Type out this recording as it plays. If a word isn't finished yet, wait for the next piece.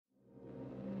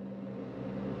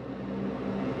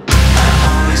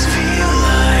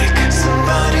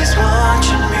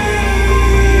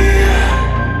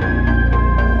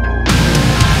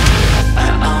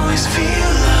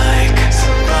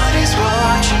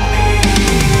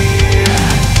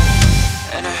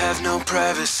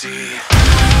privacy.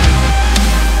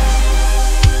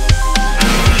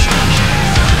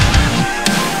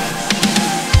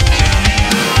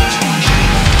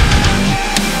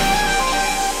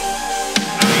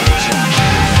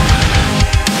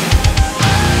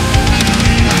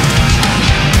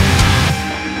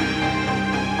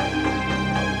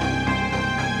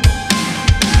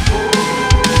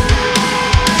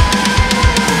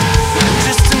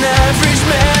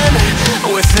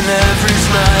 An average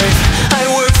life, I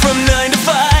work from 9 to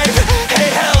 5. Hey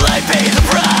hell, I pay the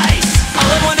price. All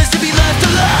I want is to be left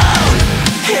alone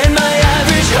in my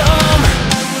average home.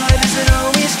 Why does it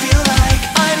always feel like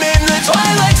I'm in the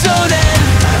twilight zone?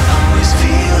 And I always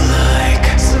feel like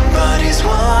somebody's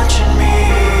watching me,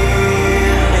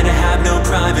 and I have no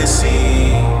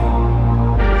privacy.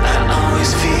 I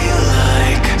always feel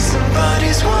like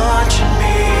somebody's watching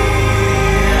me.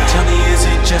 Tell me, is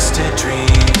it just a dream?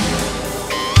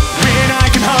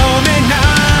 Home at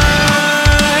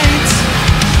night,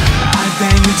 I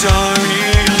bang the door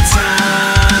real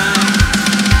time.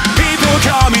 People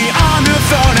call me on the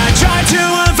phone, I try to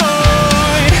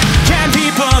avoid. Can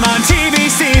people on TV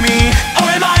see me,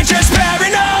 or am I just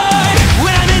paranoid?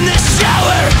 When I'm in the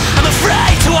shower, I'm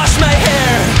afraid to wash my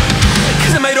hair,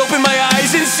 'cause I might open my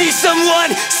eyes and see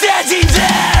someone standing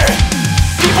there.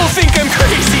 People think I'm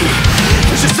crazy,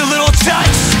 it's just a little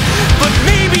touch, but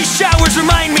maybe showers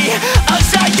remind me